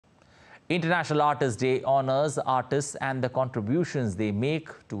International Artist Day honors artists and the contributions they make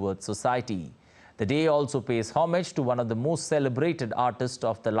towards society. The day also pays homage to one of the most celebrated artists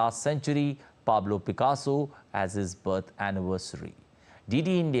of the last century, Pablo Picasso, as his birth anniversary.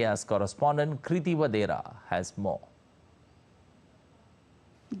 DD India's correspondent Kriti Wadhera has more.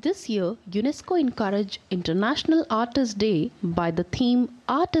 This year, UNESCO encouraged International Artist Day by the theme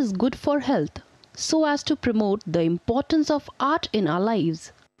Art is Good for Health, so as to promote the importance of art in our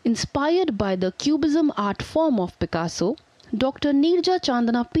lives. Inspired by the Cubism art form of Picasso, Dr. Neerja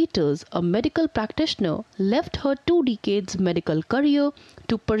Chandana Peters, a medical practitioner, left her 2 decades medical career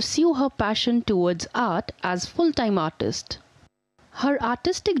to pursue her passion towards art as full-time artist. Her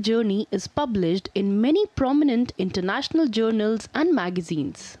artistic journey is published in many prominent international journals and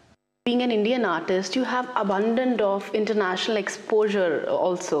magazines. Being an Indian artist, you have abundant of international exposure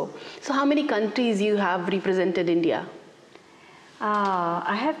also. So how many countries you have represented India?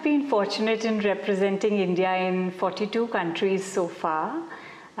 I have been fortunate in representing India in 42 countries so far.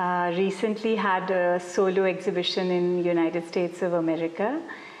 Recently had a solo exhibition in United States of America,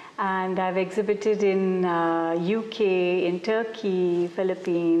 and I've exhibited in UK, in Turkey,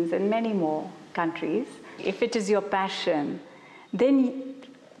 Philippines, and many more countries. If it is your passion, then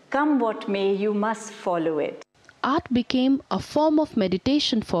come what may, you must follow it. Art became a form of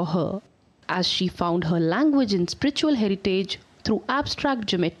meditation for her, as she found her language in spiritual heritage through abstract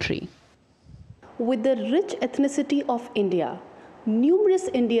geometry. With the rich ethnicity of India, numerous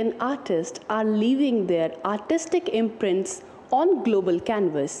Indian artists are leaving their artistic imprints on global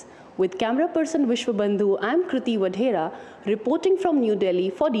canvas. With camera person Vishwabandhu, I am Kriti Wadhera, reporting from New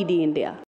Delhi for DD India.